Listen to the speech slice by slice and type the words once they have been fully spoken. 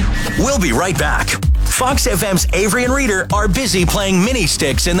We'll be right back. Fox FM's Avery and Reader are busy playing mini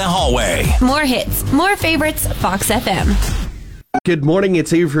sticks in the hallway. More hits, more favorites, Fox FM. Good morning,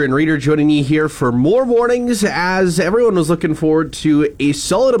 it's Avery and Reader joining you here for more mornings as everyone was looking forward to a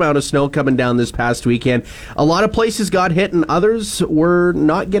solid amount of snow coming down this past weekend. A lot of places got hit and others were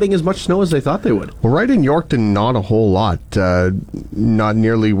not getting as much snow as they thought they would. Well, right in Yorkton, not a whole lot. Not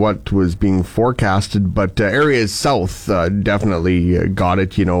nearly what was being forecasted, but areas south definitely got it,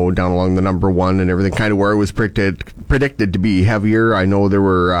 down along the number one and everything, kind of where it was predicted to be heavier. I know there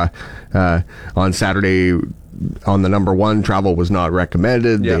were on Saturday on the number one, travel was not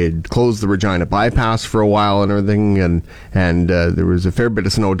recommended. Yep. They had closed the Regina bypass for a while and everything, and there was a fair bit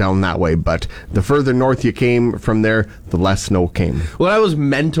of snow down that way. But the further north you came from there, the less snow came. Well, I was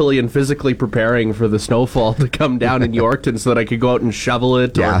mentally and physically preparing for the snowfall to come down in Yorkton so that I could go out and shovel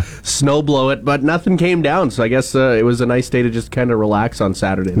it or snow blow it, but nothing came down. So I guess it was a nice day to just kind of relax on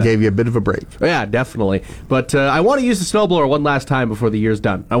Saturday night. Gave you a bit of a break. Yeah, definitely. But I want to use the snowblower one last time before the year's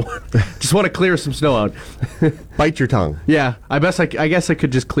done. Just want to clear some snow out. Bite your tongue. Yeah, I guess I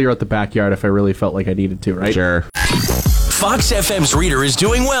could just clear out the backyard if I really felt like I needed to, right? Sure. Fox FM's Reader is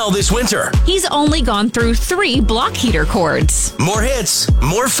doing well this winter. He's only gone through 3 block heater cords. More hits,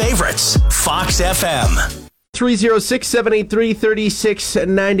 more favorites. Fox FM.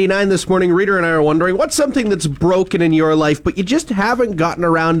 306-783-3699 this morning. Reader and I are wondering, what's something that's broken in your life, but you just haven't gotten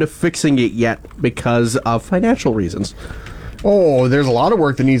around to fixing it yet because of financial reasons? Oh, there's a lot of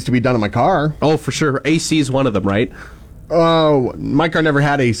work that needs to be done in my car. Oh, for sure. AC is one of them, right? Oh, my car never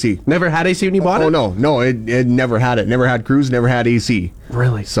had AC. Never had AC when you bought it? Oh, no, it never had it. Never had cruise, never had AC.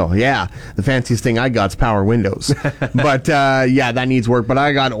 Really? So, yeah, the fanciest thing I got's power windows. But, that needs work. But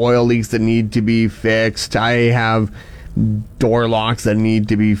I got oil leaks that need to be fixed. I have door locks that need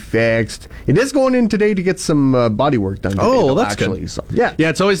to be fixed. It is going in today to get some body work done today, Oh, that's actually. good. So, yeah,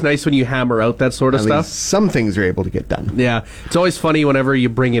 it's always nice when you hammer out that sort of at stuff. least some things are able to get done. Yeah, it's always funny whenever you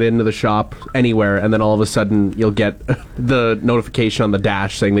bring it into the shop anywhere, and then all of a sudden you'll get the notification on the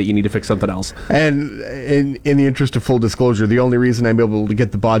dash saying that you need to fix something else. And in the interest of full disclosure, the only reason I'm able to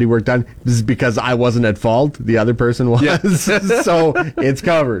get the body work done is because I wasn't at fault. The other person was. Yeah. So it's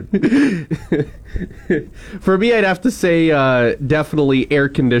covered. For me, I'd have to say definitely air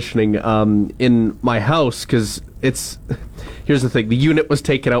conditioning in my house, because here's the thing, the unit was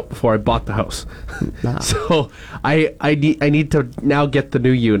taken out before I bought the house. So I need to now get the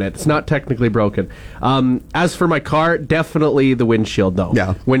new unit. It's not technically broken. As for my car, definitely the windshield though.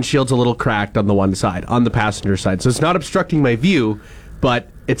 Yeah. Windshield's a little cracked on the one side, on the passenger side. So it's not obstructing my view, but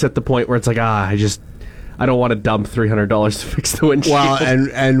it's at the point where it's like, I don't want to dump $300 to fix the windshield. Well,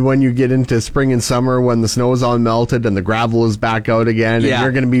 and when you get into spring and summer, when the snow is all melted and the gravel is back out again, and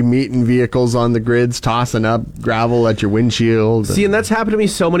you're going to be meeting vehicles on the grids, tossing up gravel at your windshield. See, and that's happened to me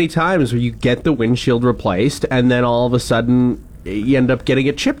so many times where you get the windshield replaced, and then all of a sudden you end up getting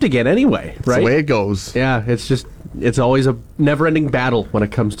it chipped again anyway, right? That's the way it goes. Yeah, it's always a never-ending battle when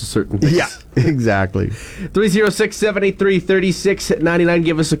it comes to certain things. Yeah, exactly. 306-783-3699.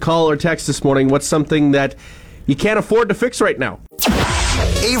 Give us a call or text this morning. What's something that you can't afford to fix right now?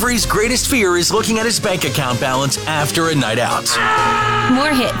 Avery's greatest fear is looking at his bank account balance after a night out.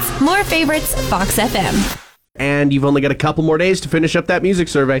 More hits, more favorites, Fox FM. And you've only got a couple more days to finish up that music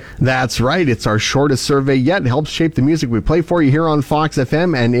survey. That's right. It's our shortest survey yet. It helps shape the music we play for you here on Fox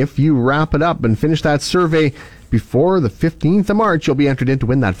FM. And if you wrap it up and finish that survey before the 15th of March, you'll be entered in to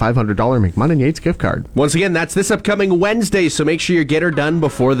win that $500 McMahon & Yates gift card. Once again, that's this upcoming Wednesday, so make sure you get her done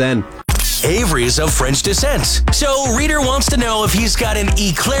before then. Avery is of French descent, so Reader wants to know if he's got an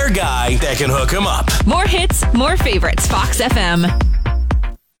eclair guy that can hook him up. More hits, more favorites, Fox FM.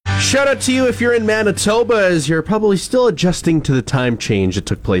 Shout out to you if you're in Manitoba, as you're probably still adjusting to the time change that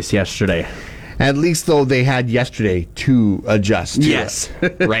took place yesterday. At least, though, they had yesterday to adjust. Yes.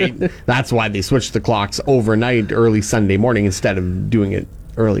 Right? That's why they switched the clocks overnight, early Sunday morning, instead of doing it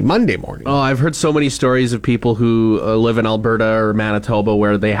early Monday morning. Oh, I've heard so many stories of people who live in Alberta or Manitoba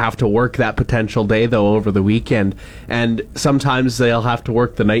where they have to work that potential day, though, over the weekend. And sometimes they'll have to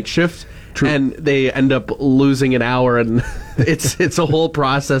work the night shift. True. And they end up losing an hour, and it's a whole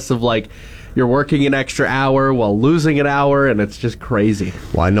process of like, you're working an extra hour while losing an hour, and it's just crazy.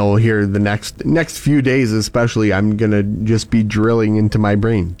 Well, I know here the next few days especially, I'm going to just be drilling into my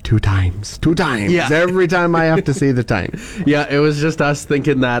brain 2 times. 2 times. Yeah. Every time I have to say the time. Yeah, it was just us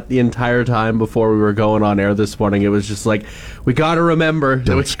thinking that the entire time before we were going on air this morning. It was just like, we got to remember.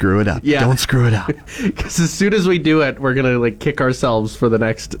 Don't screw it up. Yeah. Don't screw it up. Because as soon as we do it, we're going to like kick ourselves for the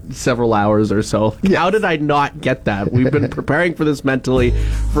next several hours or so. Yes. How did I not get that? We've been preparing for this mentally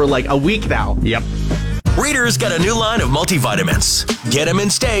for like a week now. Yep. Reader's got a new line of multivitamins. Get them in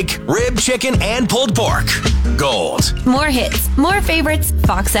steak, rib, chicken, and pulled pork. Gold. More hits, more favorites,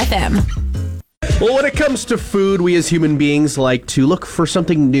 Fox FM. Well, when it comes to food, we as human beings like to look for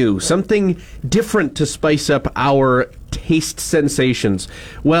something new, something different to spice up our taste sensations.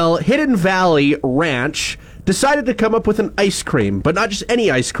 Well, Hidden Valley Ranch decided to come up with an ice cream, but not just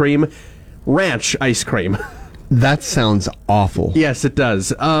any ice cream, ranch ice cream. That sounds awful. Yes, it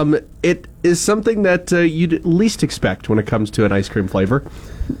does. It is something that you'd least expect when it comes to an ice cream flavor.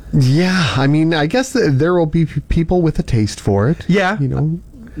 Yeah, I mean, I guess there will be people with a taste for it. Yeah. You know,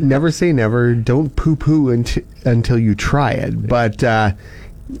 never say never. Don't poo-poo until you try it. But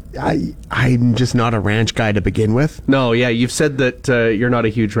I'm just not a ranch guy to begin with. No, yeah, you've said that you're not a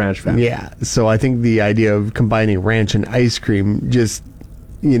huge ranch fan. Yeah, so I think the idea of combining ranch and ice cream just,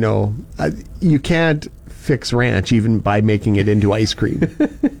 you can't fix ranch even by making it into ice cream.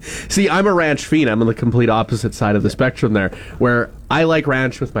 See, I'm a ranch fiend. I'm on the complete opposite side of the spectrum there, where I like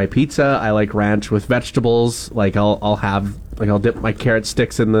ranch with my pizza. I like ranch with vegetables. Like I'll dip my carrot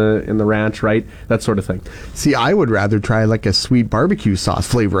sticks in the ranch, right? That sort of thing. See, I would rather try like a sweet barbecue sauce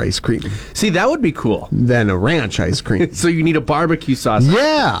flavor ice cream See, that would be cool. than a ranch ice cream. So you need a barbecue sauce.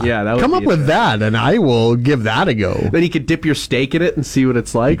 Yeah. Yeah, that would Come be up with that and I will give that a go. Then you could dip your steak in it and see what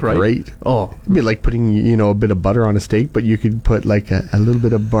it's like, right? Great. Oh, It'd be like putting, a bit of butter on a steak, but you could put like a little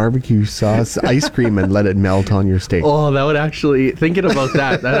bit of barbecue sauce ice cream and let it melt on your steak. that would actually, thinking about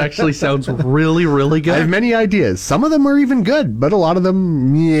that actually sounds really, really good. I have many ideas. Some of them are even good, but a lot of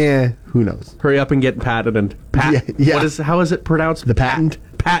them, who knows? Hurry up and get patented. Yeah. How is it pronounced? The patent?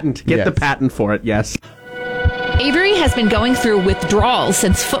 Patent. Get Yes. the patent for it, yes. Avery has been going through withdrawals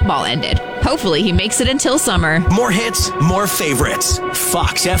since football ended. Hopefully he makes it until summer. More hits, more favorites.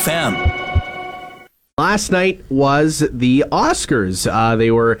 Fox FM. Last night was the Oscars. They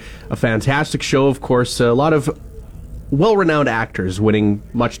were a fantastic show, of course. A lot of well-renowned actors winning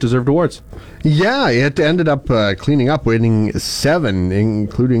much-deserved awards. Yeah, it ended up cleaning up, winning 7,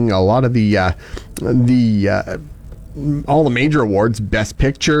 including a lot of all the major awards: Best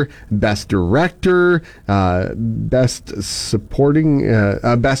Picture, Best Director, Best Supporting,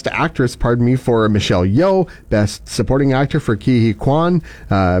 Best Actress, for Michelle Yeoh, Best Supporting Actor for Ke Huy Quan,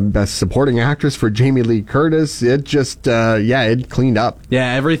 Best Supporting Actress for Jamie Lee Curtis. It just, it cleaned up.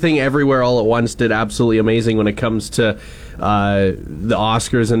 Yeah, Everything Everywhere All at Once did absolutely amazing when it comes to the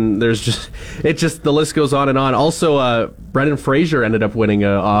Oscars, and the list goes on and on. Also, Brendan Fraser ended up winning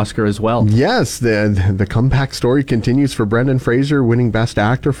an Oscar as well. Yes, the comeback story continues for Brendan Fraser, winning Best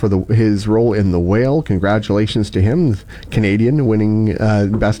Actor for his role in The Whale. Congratulations to him, Canadian, winning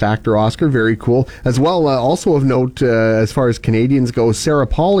Best Actor Oscar. Very cool. As well, also of note, as far as Canadians go, Sarah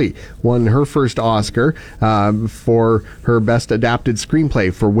Polley won her first Oscar for her Best Adapted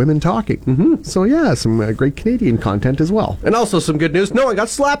Screenplay for Women Talking. Mm-hmm. So yeah, some great Canadian content as well. And also some good news. No one got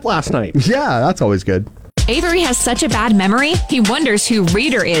slapped last night. Yeah, that's always good. Avery has such a bad memory, he wonders who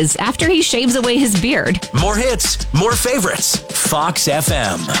Reader is after he shaves away his beard. More hits, more favorites. Fox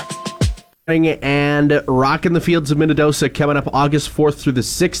FM. And Rockin' the Fields of Minnedosa coming up August 4th through the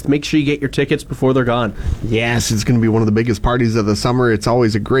 6th. Make sure you get your tickets before they're gone. Yes, it's going to be one of the biggest parties of the summer. It's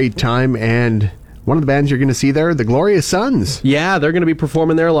always a great time, and one of the bands you're going to see there, the Glorious Sons. Yeah, they're going to be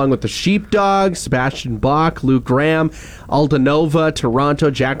performing there along with the Sheepdogs, Sebastian Bach, Luke Graham, Alda Nova,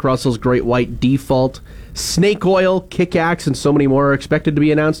 Toronto, Jack Russell's Great White Default, Snake Oil, Kick-Axe, and so many more are expected to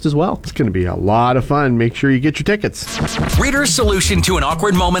be announced as well. It's going to be a lot of fun. Make sure you get your tickets. Reader's solution to an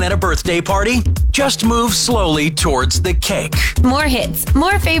awkward moment at a birthday party? Just move slowly towards the cake. More hits,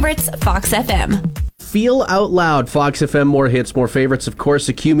 more favorites, Fox FM. Feel Out Loud, Fox FM, more hits, more favorites, of course,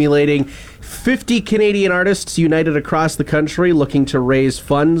 accumulating 50 Canadian artists united across the country looking to raise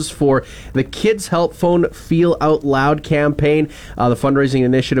funds for the Kids Help Phone Feel Out Loud campaign. The fundraising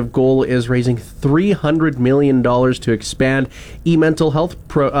initiative goal is raising $300 million to expand e-mental health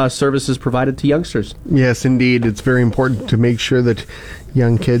services provided to youngsters. Yes, indeed. It's very important to make sure that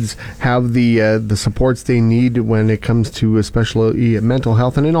young kids have the supports they need when it comes to especially mental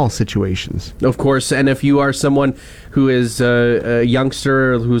health and in all situations. Of course, and if you are someone who is a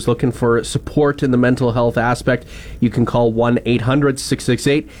youngster who's looking for support in the mental health aspect, you can call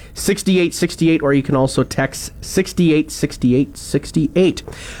 1-800-668-6868, or you can also text 686868.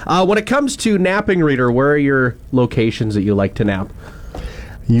 When it comes to napping, Reader, where are your locations that you like to nap?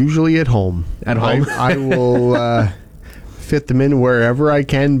 Usually at home. At home? I will fit them in wherever I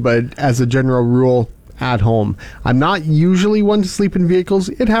can, but as a general rule, at home. I'm not usually one to sleep in vehicles.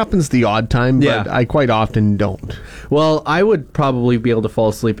 It happens the odd time, but I quite often don't. Well, I would probably be able to fall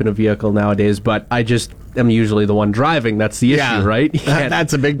asleep in a vehicle nowadays, but I just am usually the one driving. That's the issue, right?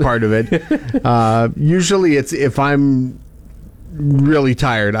 That's a big part of it. Usually it's if I'm really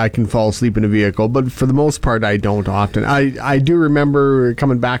tired, I can fall asleep in a vehicle, but for the most part, I don't often. I do remember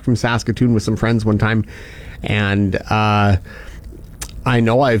coming back from Saskatoon with some friends one time, and I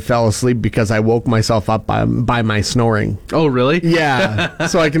know I fell asleep because I woke myself up by my snoring. Oh, really? Yeah.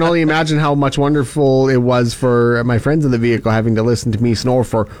 So I can only imagine how much wonderful it was for my friends in the vehicle having to listen to me snore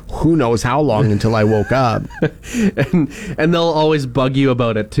for who knows how long until I woke up. and they'll always bug you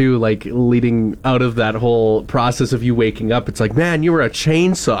about it too, like leading out of that whole process of you waking up. It's like, man, you were a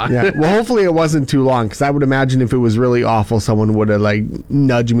chainsaw. Yeah. Well, hopefully it wasn't too long, because I would imagine if it was really awful, someone would have like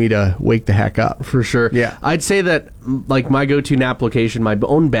nudged me to wake the heck up. For sure. Yeah. I'd say that like my go-to nap location, my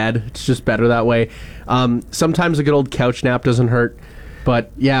own bed. It's just better that way. Sometimes a good old couch nap doesn't hurt.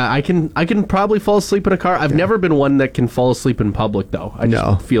 But yeah, I can probably fall asleep in a car. I've never been one that can fall asleep in public, though. I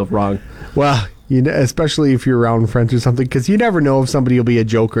just feel wrong. Well, especially if you're around friends or something, because you never know if somebody will be a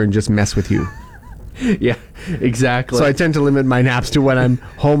joker and just mess with you. Yeah, exactly. So I tend to limit my naps to when I'm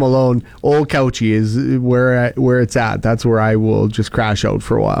home alone. Old couchy is where it's at. That's where I will just crash out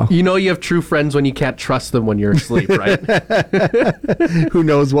for a while. You know you have true friends when you can't trust them when you're asleep, right? Who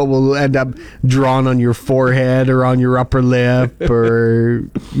knows what will end up drawn on your forehead or on your upper lip or,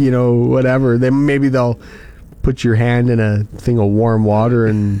 whatever. Maybe they'll put your hand in a thing of warm water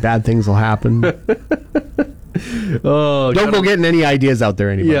and bad things will happen. Oh, don't go getting any ideas out there,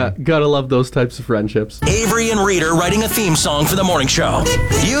 anybody. Yeah, gotta love those types of friendships. Avery and Reader writing a theme song for the morning show.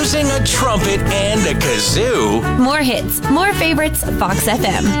 Using a trumpet and a kazoo. More hits, more favorites, Fox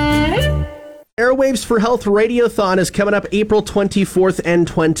FM. Airwaves for Health Radiothon is coming up April 24th and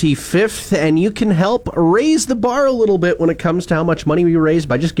 25th, and you can help raise the bar a little bit when it comes to how much money we raise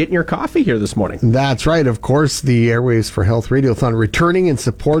by just getting your coffee here this morning. That's right. Of course, the Airwaves for Health Radiothon returning in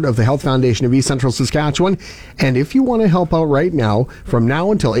support of the Health Foundation of East Central Saskatchewan. And if you want to help out right now, from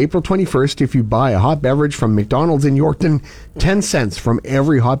now until April 21st, if you buy a hot beverage from McDonald's in Yorkton, 10 cents from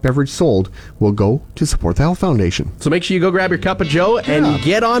every hot beverage sold will go to support the Health Foundation. So make sure you go grab your cup of joe and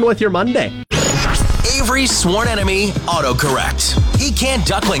get on with your Monday. Avery's sworn enemy, autocorrect. He can't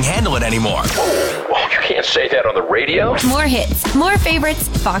duckling handle it anymore. Oh, you can't say that on the radio. More hits, more favorites,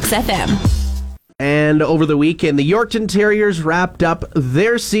 Fox FM. And over the weekend, the Yorkton Terriers wrapped up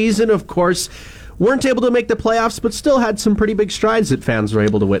their season. Of course, weren't able to make the playoffs, but still had some pretty big strides that fans were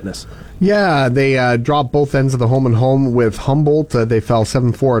able to witness. Yeah, they dropped both ends of the home and home with Humboldt. They fell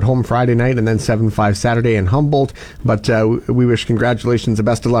 7-4 at home Friday night and then 7-5 Saturday in Humboldt. But we wish congratulations and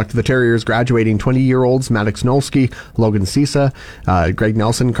best of luck to the Terriers graduating 20-year-olds Maddox Nolsky, Logan Cisa, Greg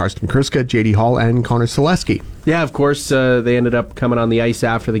Nelson, Karsten Kurska, J.D. Hall, and Connor Selesky. Yeah, of course, they ended up coming on the ice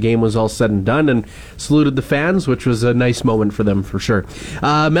after the game was all said and done and saluted the fans, which was a nice moment for them for sure.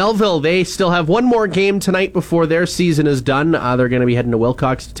 Melville, they still have one more game tonight before their season is done. They're going to be heading to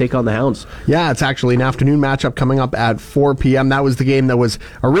Wilcox to take on the Hounds. Yeah, it's actually an afternoon matchup coming up at 4 p.m. That was the game that was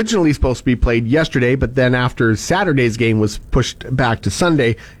originally supposed to be played yesterday, but then after Saturday's game was pushed back to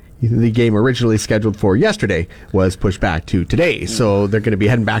Sunday, the game originally scheduled for yesterday was pushed back to today. So they're going to be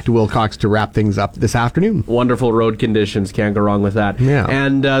heading back to Wilcox to wrap things up this afternoon. Wonderful road conditions. Can't go wrong with that. Yeah.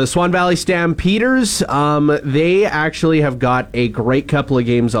 And the Swan Valley Stampeders, they actually have got a great couple of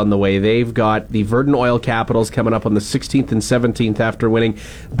games on the way. They've got the Verdun Oil Capitals coming up on the 16th and 17th after winning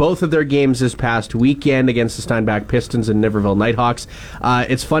both of their games this past weekend against the Steinbach Pistons and Niverville Nighthawks.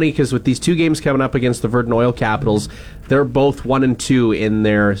 It's funny because with these two games coming up against the Verdun Oil Capitals, they're both 1-2 in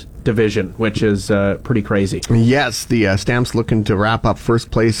their division, which is pretty crazy. Yes, the Stamps looking to wrap up first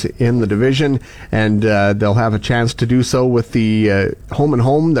place in the division, and they'll have a chance to do so with the home and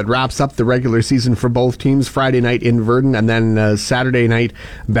home that wraps up the regular season for both teams Friday night in Verdun and then Saturday night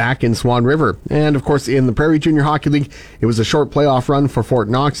back in Swan River. And of course, in the Prairie Junior Hockey League, it was a short playoff run for Fort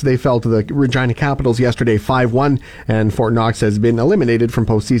Knox. They fell to the Regina Capitals yesterday 5-1, and Fort Knox has been eliminated from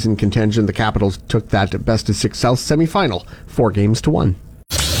postseason contention. The Capitals took that best of 6 South semifinal 4-1.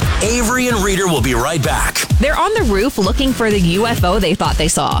 Avery and Reader will be right back. They're on the roof looking for the UFO they thought they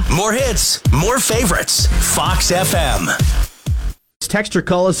saw. More hits, more favorites. Fox FM. Text or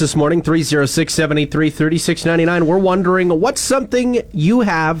call us this morning, 306-783-3699. We're wondering, what's something you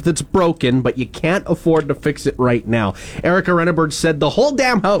have that's broken, but you can't afford to fix it right now? Erica Renneberg said the whole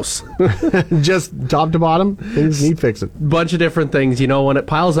damn house. Just top to bottom, things need fixing. Bunch of different things. You know, when it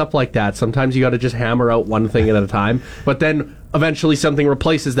piles up like that, sometimes you got to just hammer out one thing at a time. But then eventually something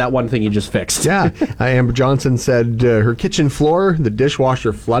replaces that one thing you just fixed. Yeah. Amber Johnson said her kitchen floor, the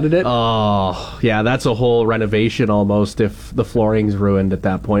dishwasher flooded it. Oh, yeah, that's a whole renovation almost if the flooring's ruined at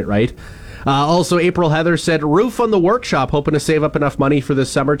that point, right? Also, April Heather said, roof on the workshop, hoping to save up enough money for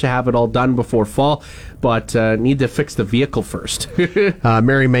this summer to have it all done before fall, but need to fix the vehicle first.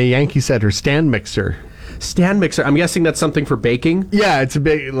 Mary May Yankee said her stand mixer. Stand mixer, I'm guessing that's something for baking? Yeah, it's a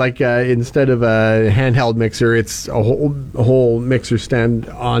big, like, instead of a handheld mixer, it's a whole mixer stand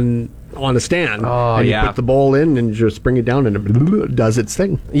on a stand. Oh, and you yeah. put the bowl in and just bring it down and it does its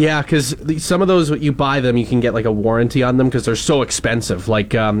thing. Yeah, because some of those, you buy them, you can get like a warranty on them because they're so expensive.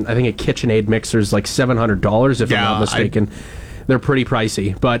 Like, I think a KitchenAid mixer is like $700 if I'm not mistaken. They're pretty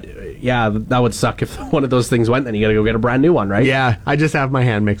pricey. But yeah, that would suck if one of those things went, then you gotta go get a brand new one, right? Yeah, I just have my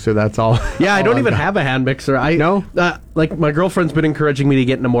hand mixer, that's all. Yeah, I don't even have a hand mixer. No? Like, my girlfriend's been encouraging me to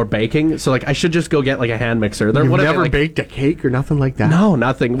get into more baking, so like I should just go get like a hand mixer. You've What are they, never like, baked a cake or nothing like that? No,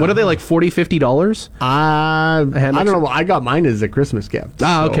 nothing. What are they, like $40, $50? I don't mixer? know. I got mine as a Christmas gift.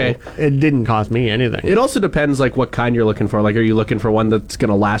 Ah, so okay. It didn't cost me anything. It also depends like what kind you're looking for. Like, are you looking for one that's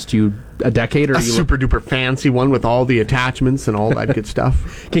gonna last you a decade, or A are you super duper fancy one with all the attachments and all that good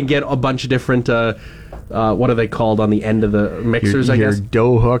stuff. can get a bunch of different what are they called on the end of the mixers? your I guess.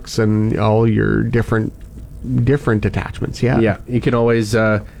 dough hooks and all your different attachments. Yeah. Yeah, you can always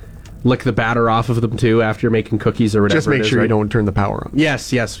lick the batter off of them too after you're making cookies or whatever. Just make it is, sure right? you don't turn the power on.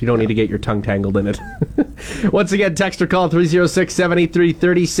 Yes, you don't need to get your tongue tangled in it. Once again, text or call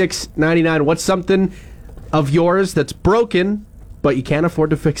 306-783-3699. What's something of yours that's broken, but you can't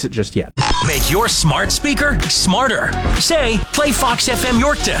afford to fix it just yet? Make your smart speaker smarter. Say, play Fox FM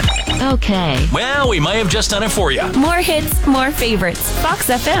Yorkton. Okay. Well, we might have just done it for you. More hits, more favorites. Fox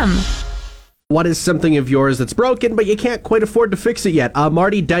FM. What is something of yours that's broken, but you can't quite afford to fix it yet?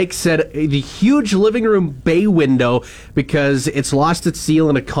 Marty Dyke said the huge living room bay window, because it's lost its seal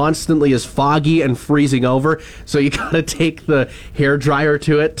and it constantly is foggy and freezing over. So you got to take the hairdryer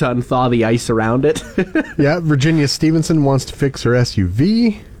to it to unthaw the ice around it. Yeah, Virginia Stevenson wants to fix her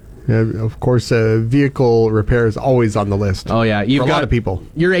SUV. Of course, vehicle repair is always on the list. Oh yeah, for a lot of people.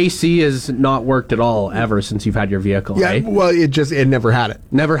 Your AC has not worked at all ever since you've had your vehicle. Yeah, eh? well, it never had it.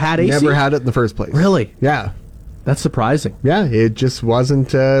 Never had AC. Never had it in the first place. Really? Yeah. That's surprising. Yeah, it just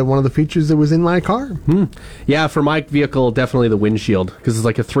wasn't one of the features that was in my car. Yeah, for my vehicle, definitely the windshield, because it's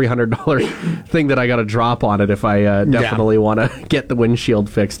like a $300 thing that I got to drop on it if I definitely want to get the windshield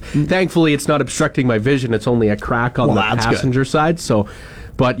fixed. Thankfully, it's not obstructing my vision. It's only a crack on the that's good. passenger side. So,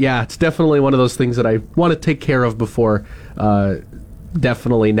 but yeah, it's definitely one of those things that I want to take care of before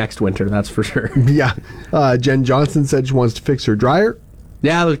definitely next winter. That's for sure. Yeah. Jen Johnson said she wants to fix her dryer.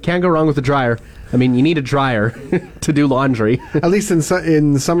 Yeah, can't go wrong with the dryer. I mean, you need a dryer to do laundry. At least in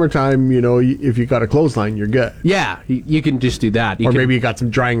the summertime, you know, if you got a clothesline, you're good. Yeah, you can just do that. Maybe you got some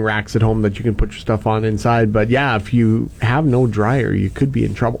drying racks at home that you can put your stuff on inside. But yeah, if you have no dryer, you could be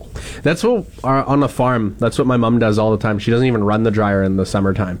in trouble. That's what, on the farm, that's what my mom does all the time. She doesn't even run the dryer in the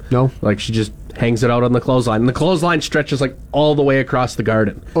summertime. No? Like, she just hangs it out on the clothesline. And the clothesline stretches, like, all the way across the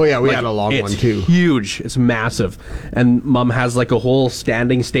garden. Oh, yeah, we Like, had a long one, it's too. Huge. It's massive. And Mom has, like, a whole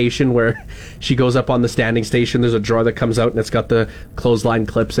standing station where she goes up on the standing station. There's a drawer that comes out, and it's got the clothesline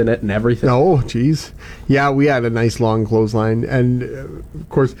clips in it and everything. Oh, geez. Yeah, we had a nice long clothesline. And, of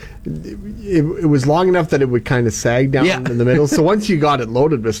course, it was long enough that it would kind of sag down in the middle. So once you got it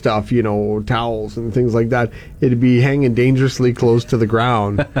loaded with stuff, you know, towels and things like that, it'd be hanging dangerously close to the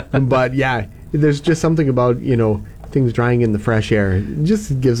ground. But, yeah, there's just something about, you know, things drying in the fresh air. It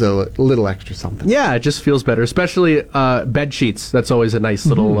just gives a little extra something. Yeah, it just feels better, especially bed sheets. That's always a nice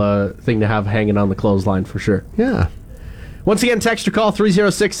little thing to have hanging on the clothesline for sure. Yeah. Once again, text or call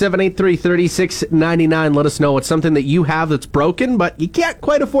 306-783-3699. Let us know what's something that you have that's broken, but you can't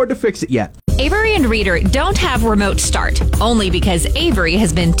quite afford to fix it yet. Avery and Reader don't have remote start, only because Avery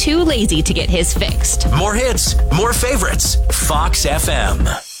has been too lazy to get his fixed. More hits, more favorites. Fox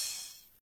FM.